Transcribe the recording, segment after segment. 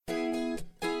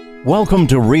Welcome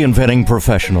to Reinventing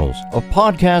Professionals, a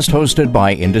podcast hosted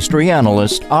by industry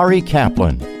analyst Ari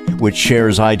Kaplan, which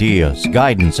shares ideas,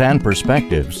 guidance, and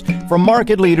perspectives from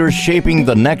market leaders shaping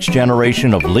the next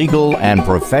generation of legal and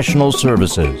professional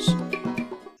services.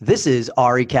 This is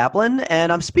Ari Kaplan,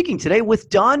 and I'm speaking today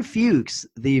with Don Fuchs,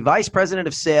 the Vice President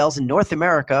of Sales in North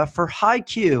America for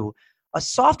HighQ, a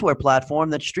software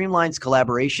platform that streamlines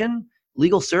collaboration,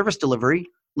 legal service delivery,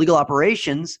 legal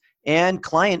operations, and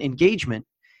client engagement.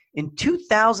 In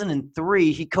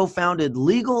 2003, he co-founded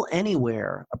Legal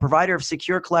Anywhere, a provider of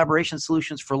secure collaboration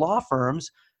solutions for law firms,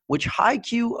 which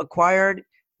HighQ acquired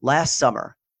last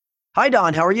summer. Hi,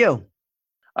 Don. How are you?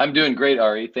 I'm doing great,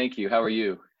 Ari. Thank you. How are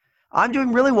you? I'm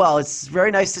doing really well. It's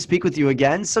very nice to speak with you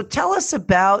again. So tell us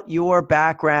about your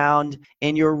background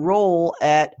and your role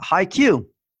at HighQ.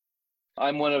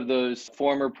 I'm one of those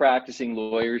former practicing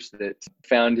lawyers that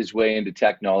found his way into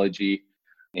technology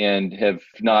and have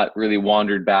not really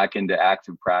wandered back into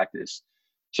active practice.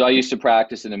 So I used to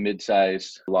practice in a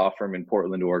mid-sized law firm in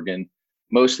Portland, Oregon,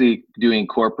 mostly doing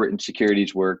corporate and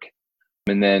securities work.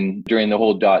 And then during the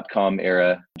whole .com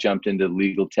era, jumped into the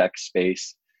legal tech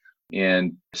space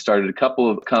and started a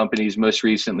couple of companies. Most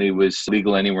recently was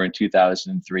Legal Anywhere in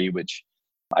 2003, which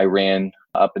I ran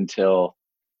up until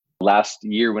last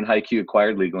year when HighQ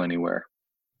acquired Legal Anywhere.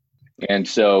 And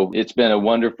so it's been a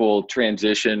wonderful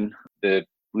transition. The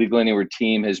Legal Anywhere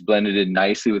team has blended in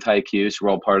nicely with HighQ, so we're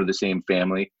all part of the same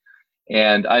family.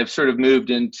 And I've sort of moved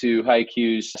into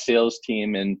HighQ's sales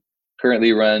team and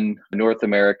currently run North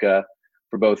America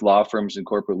for both law firms and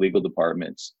corporate legal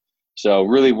departments. So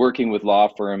really working with law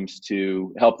firms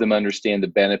to help them understand the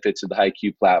benefits of the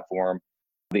HighQ platform,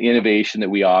 the innovation that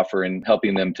we offer, and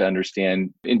helping them to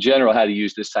understand in general how to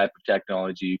use this type of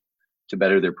technology to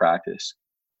better their practice.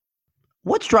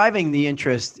 What's driving the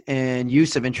interest and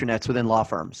use of intranets within law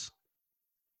firms?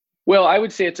 Well, I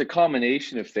would say it's a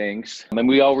combination of things. And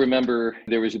we all remember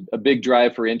there was a big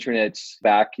drive for intranets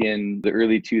back in the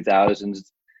early 2000s,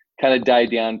 kind of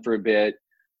died down for a bit.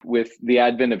 With the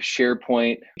advent of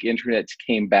SharePoint, intranets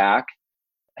came back.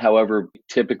 However,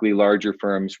 typically larger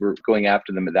firms were going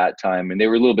after them at that time, and they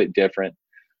were a little bit different.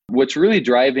 What's really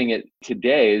driving it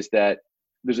today is that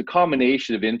there's a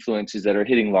combination of influences that are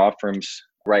hitting law firms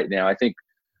right now. I think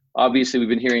obviously we've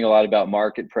been hearing a lot about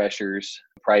market pressures,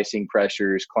 pricing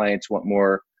pressures. Clients want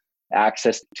more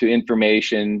access to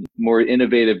information, more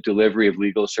innovative delivery of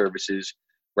legal services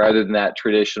rather than that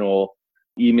traditional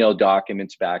email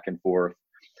documents back and forth.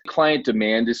 Client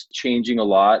demand is changing a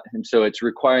lot, and so it's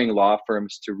requiring law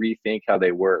firms to rethink how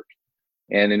they work.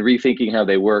 And in rethinking how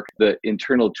they work, the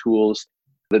internal tools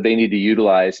that they need to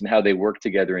utilize and how they work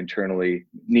together internally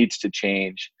needs to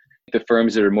change. The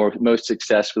firms that are most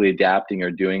successfully adapting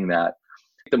are doing that.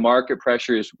 The market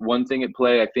pressure is one thing at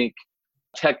play. I think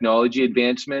technology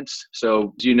advancements.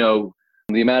 So, as you know,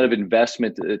 the amount of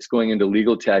investment that's going into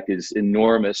legal tech is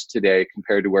enormous today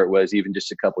compared to where it was even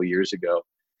just a couple of years ago.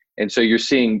 And so you're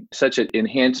seeing such an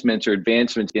enhancements or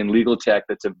advancements in legal tech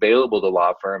that's available to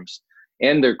law firms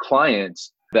and their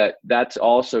clients that's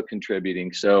also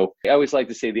contributing. So I always like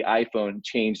to say the iPhone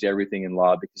changed everything in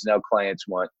law because now clients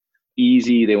want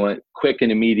easy, they want quick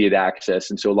and immediate access.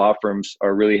 And so law firms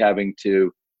are really having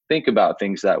to think about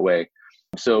things that way.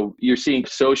 So you're seeing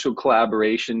social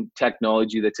collaboration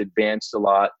technology that's advanced a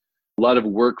lot of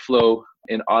workflow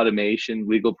and automation,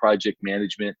 legal project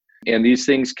management. And these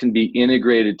things can be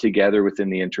integrated together within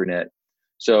the intranet.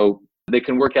 So they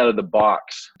can work out of the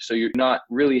box. So you're not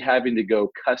really having to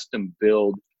go custom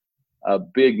build a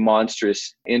big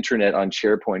monstrous intranet on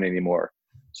SharePoint anymore.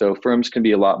 So firms can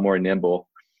be a lot more nimble.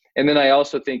 And then I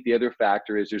also think the other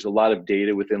factor is there's a lot of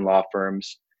data within law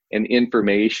firms and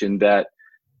information that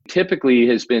typically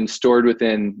has been stored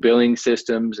within billing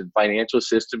systems and financial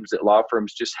systems that law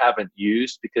firms just haven't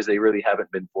used because they really haven't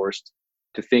been forced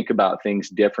to think about things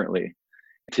differently.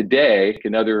 Today,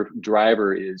 another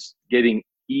driver is getting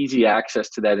easy access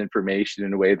to that information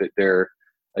in a way that their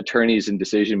attorneys and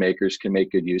decision makers can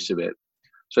make good use of it.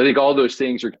 So I think all those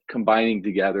things are combining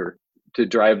together to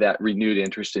drive that renewed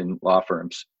interest in law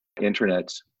firms,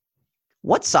 intranets.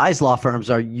 What size law firms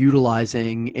are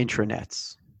utilizing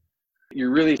intranets?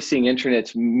 You're really seeing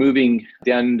intranets moving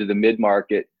down into the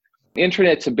mid-market.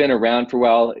 Intranets have been around for a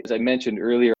while. As I mentioned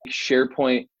earlier,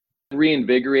 SharePoint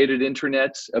reinvigorated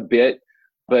intranets a bit,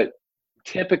 but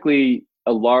typically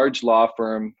a large law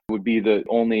firm would be the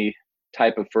only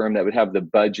type of firm that would have the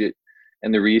budget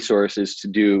and the resources to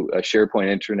do a SharePoint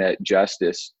intranet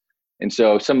justice. And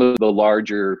so some of the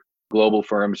larger global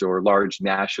firms or large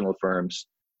national firms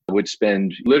would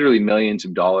spend literally millions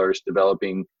of dollars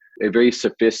developing a very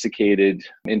sophisticated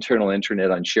internal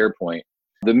intranet on SharePoint.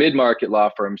 The mid-market law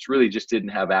firms really just didn't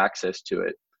have access to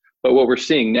it. But what we're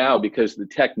seeing now, because the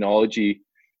technology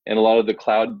and a lot of the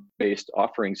cloud-based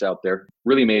offerings out there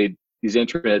really made these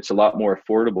intranets a lot more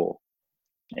affordable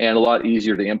and a lot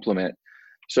easier to implement.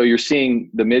 So you're seeing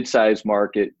the mid-sized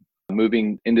market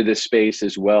moving into this space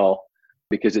as well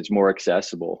because it's more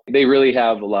accessible. They really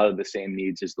have a lot of the same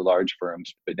needs as the large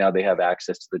firms, but now they have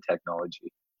access to the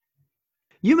technology.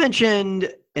 You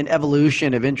mentioned an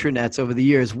evolution of intranets over the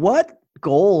years. What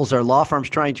goals are law firms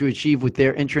trying to achieve with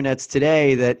their intranets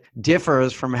today that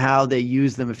differs from how they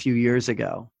used them a few years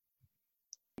ago?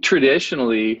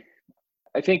 Traditionally,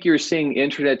 I think you're seeing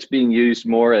intranets being used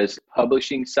more as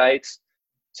publishing sites.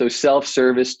 So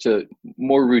self-service to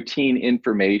more routine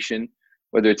information,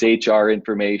 whether it's HR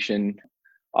information.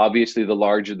 Obviously, the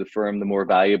larger the firm, the more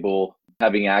valuable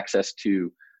having access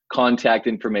to contact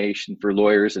information for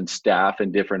lawyers and staff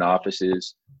in different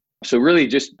offices. So really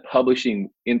just publishing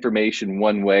information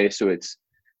one way so it's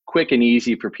quick and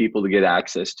easy for people to get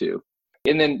access to.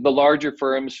 And then the larger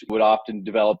firms would often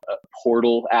develop a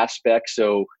portal aspect.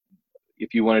 So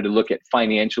if you wanted to look at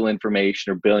financial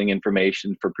information or billing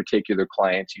information for particular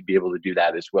clients, you'd be able to do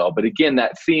that as well. But again,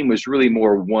 that theme was really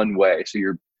more one way. So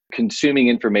you're consuming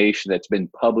information that's been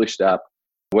published up,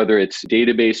 whether it's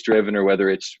database driven or whether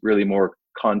it's really more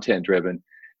content driven.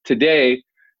 Today,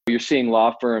 you're seeing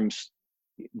law firms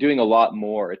doing a lot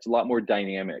more. It's a lot more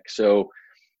dynamic. So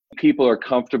people are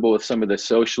comfortable with some of the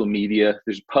social media.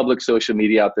 There's public social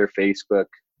media out there, Facebook,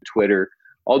 Twitter,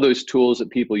 all those tools that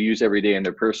people use every day in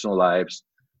their personal lives.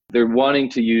 They're wanting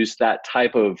to use that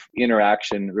type of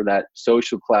interaction or that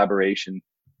social collaboration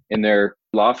in their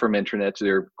law firm intranets,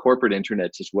 their corporate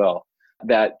intranets as well.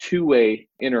 That two-way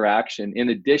interaction in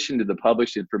addition to the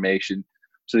published information.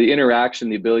 So the interaction,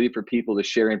 the ability for people to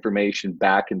share information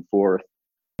back and forth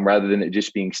rather than it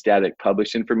just being static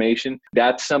published information.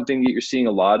 That's something that you're seeing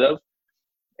a lot of.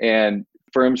 And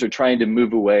firms are trying to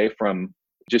move away from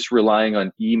just relying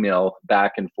on email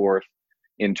back and forth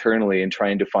internally and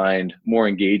trying to find more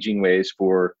engaging ways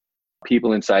for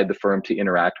people inside the firm to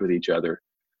interact with each other.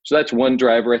 So that's one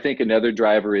driver. I think another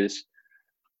driver is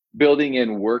building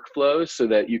in workflows so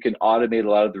that you can automate a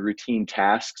lot of the routine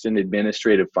tasks and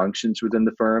administrative functions within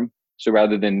the firm. So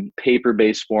rather than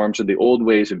paper-based forms or the old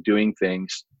ways of doing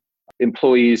things,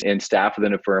 employees and staff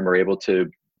within a firm are able to,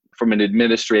 from an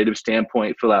administrative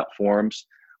standpoint, fill out forms.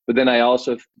 But then I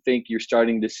also think you're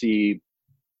starting to see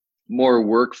more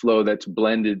workflow that's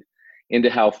blended into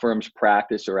how firms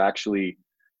practice or actually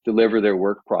deliver their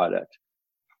work product.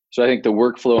 So I think the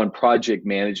workflow and project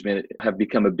management have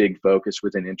become a big focus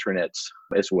within intranets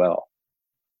as well.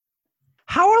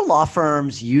 How are law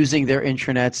firms using their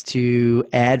intranets to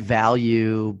add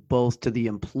value both to the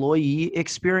employee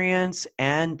experience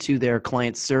and to their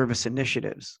client service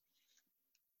initiatives?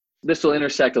 This will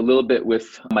intersect a little bit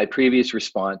with my previous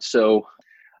response. So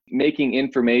making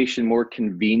information more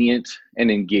convenient and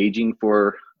engaging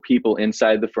for people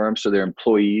inside the firm, so their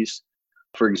employees,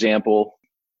 for example,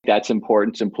 that's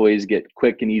important. So employees get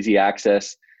quick and easy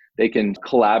access. They can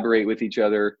collaborate with each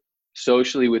other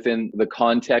socially within the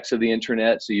context of the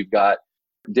intranet. So you've got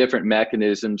different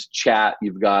mechanisms, chat,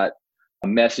 you've got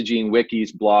messaging,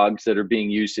 wikis, blogs that are being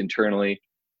used internally.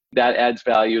 That adds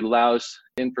value. It allows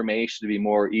information to be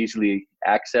more easily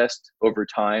accessed over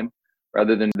time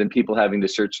rather than people having to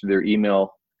search through their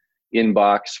email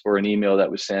inbox for an email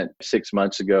that was sent 6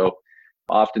 months ago.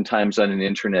 Oftentimes on an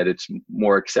intranet, it's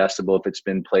more accessible if it's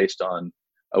been placed on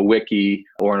a wiki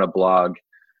or on a blog,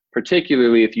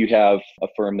 particularly if you have a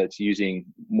firm that's using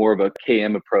more of a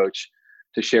KM approach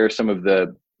to share some of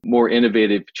the more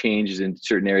innovative changes in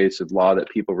certain areas of law that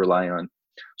people rely on.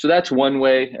 So that's one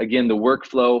way. Again, the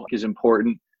workflow is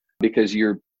important because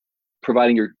you're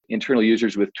providing your internal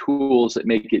users with tools that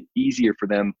make it easier for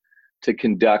them to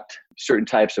conduct certain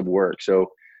types of work. So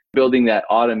building that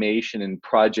automation and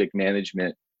project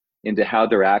management into how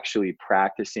they're actually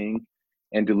practicing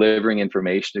and delivering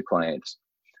information to clients.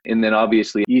 And then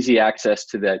obviously easy access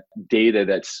to that data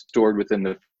that's stored within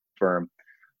the firm.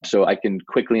 So I can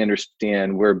quickly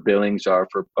understand where billings are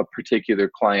for a particular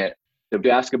client. If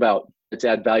you ask about let's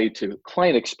add value to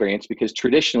client experience, because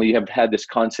traditionally you have had this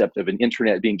concept of an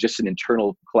intranet being just an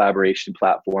internal collaboration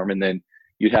platform, and then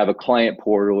you'd have a client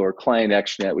portal or client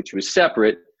extranet, which was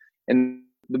separate. And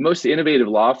the most innovative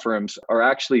law firms are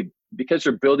actually, because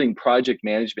they're building project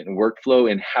management and workflow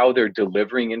and how they're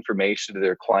delivering information to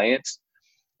their clients,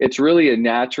 it's really a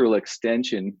natural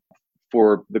extension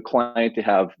for the client to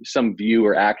have some view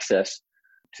or access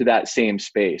to that same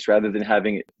space rather than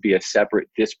having it be a separate,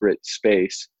 disparate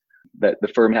space that the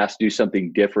firm has to do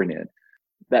something different in.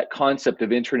 That concept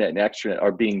of intranet and extranet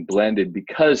are being blended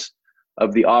because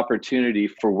of the opportunity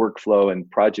for workflow and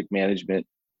project management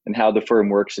and how the firm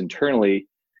works internally,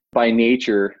 by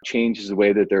nature, changes the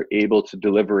way that they're able to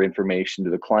deliver information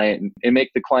to the client and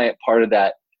make the client part of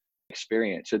that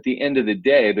experience. At the end of the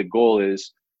day, the goal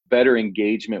is better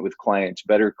engagement with clients,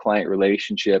 better client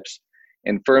relationships,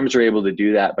 and firms are able to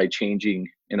do that by changing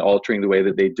and altering the way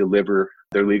that they deliver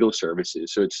their legal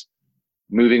services. So it's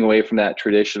moving away from that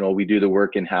traditional, we do the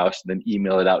work in-house and then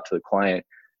email it out to the client.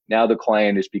 Now the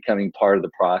client is becoming part of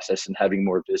the process and having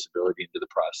more visibility into the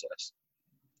process.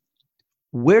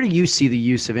 Where do you see the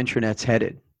use of intranets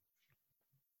headed?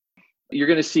 You're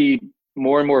going to see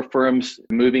more and more firms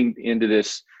moving into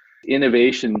this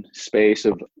innovation space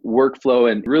of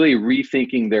workflow and really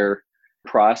rethinking their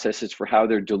processes for how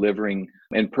they're delivering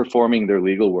and performing their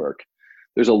legal work.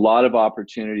 There's a lot of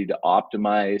opportunity to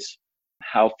optimize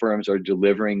how firms are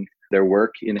delivering their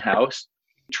work in-house.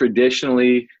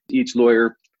 Traditionally, each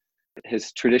lawyer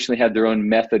has traditionally had their own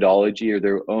methodology or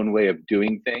their own way of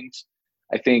doing things.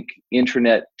 I think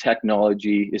intranet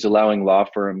technology is allowing law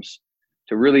firms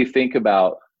to really think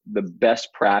about the best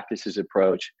practices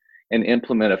approach and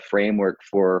implement a framework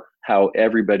for how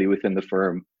everybody within the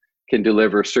firm can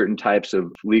deliver certain types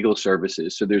of legal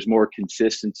services. So there's more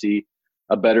consistency,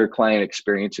 a better client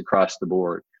experience across the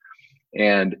board.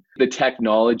 And the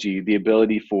technology, the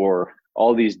ability for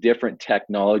all these different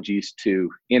technologies to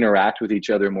interact with each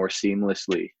other more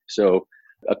seamlessly. So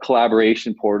a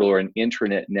collaboration portal or an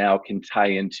intranet now can tie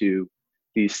into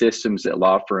these systems that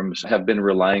law firms have been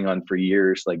relying on for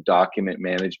years, like document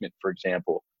management, for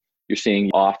example. You're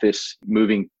seeing Office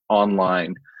moving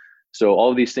online. So all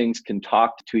of these things can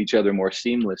talk to each other more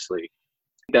seamlessly.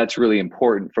 That's really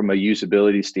important from a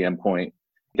usability standpoint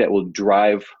that will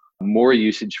drive more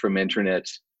usage from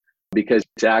intranets because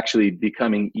it's actually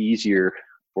becoming easier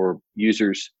for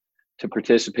users to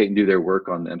participate and do their work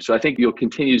on them. So I think you'll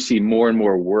continue to see more and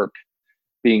more work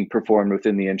being performed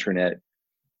within the intranet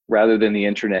rather than the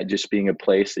intranet just being a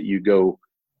place that you go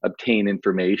obtain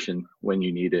information when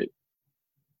you need it.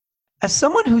 As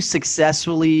someone who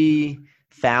successfully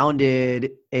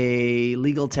founded a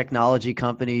legal technology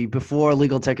company before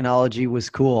legal technology was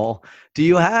cool, do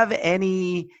you have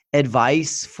any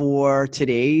advice for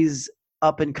today's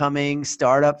up-and-coming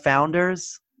startup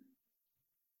founders?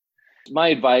 My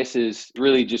advice is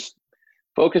really just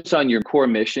focus on your core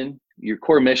mission. Your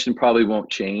core mission probably won't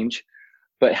change,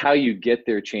 but how you get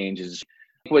there changes.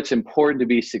 What's important to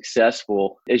be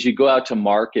successful as you go out to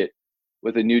market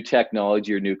with a new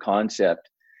technology or new concept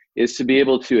is to be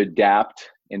able to adapt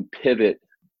and pivot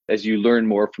as you learn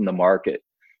more from the market.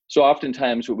 So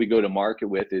oftentimes what we go to market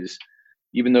with is,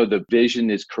 even though the vision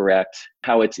is correct,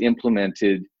 how it's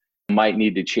implemented might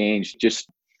need to change. Just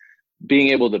being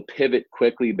able to pivot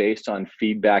quickly based on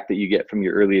feedback that you get from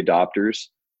your early adopters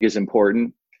is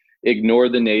important. Ignore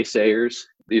the naysayers.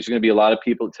 There's going to be a lot of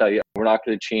people that tell you, we're not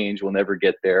going to change, we'll never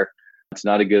get there. It's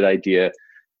not a good idea.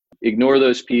 Ignore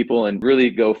those people and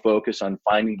really go focus on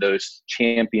finding those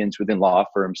champions within law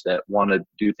firms that want to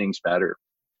do things better.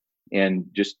 And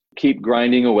just keep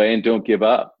grinding away and don't give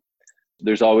up.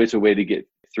 There's always a way to get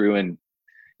through, and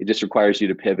it just requires you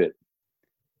to pivot.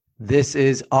 This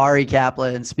is Ari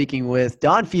Kaplan speaking with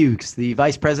Don Fuchs, the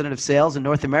Vice President of Sales in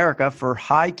North America for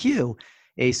HiQ,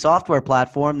 a software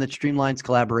platform that streamlines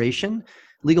collaboration,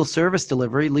 legal service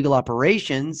delivery, legal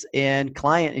operations, and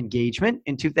client engagement.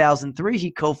 In 2003, he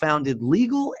co-founded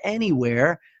Legal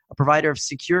Anywhere, a provider of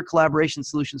secure collaboration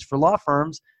solutions for law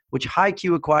firms, which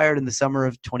HiQ acquired in the summer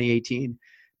of 2018.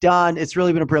 Don, it's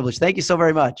really been a privilege. Thank you so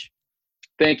very much.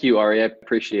 Thank you, Ari. I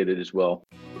appreciate it as well.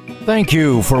 Thank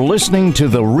you for listening to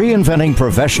the Reinventing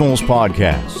Professionals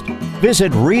podcast.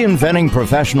 Visit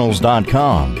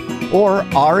reinventingprofessionals.com or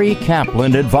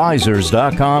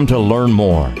arikaplanadvisors.com to learn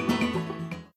more.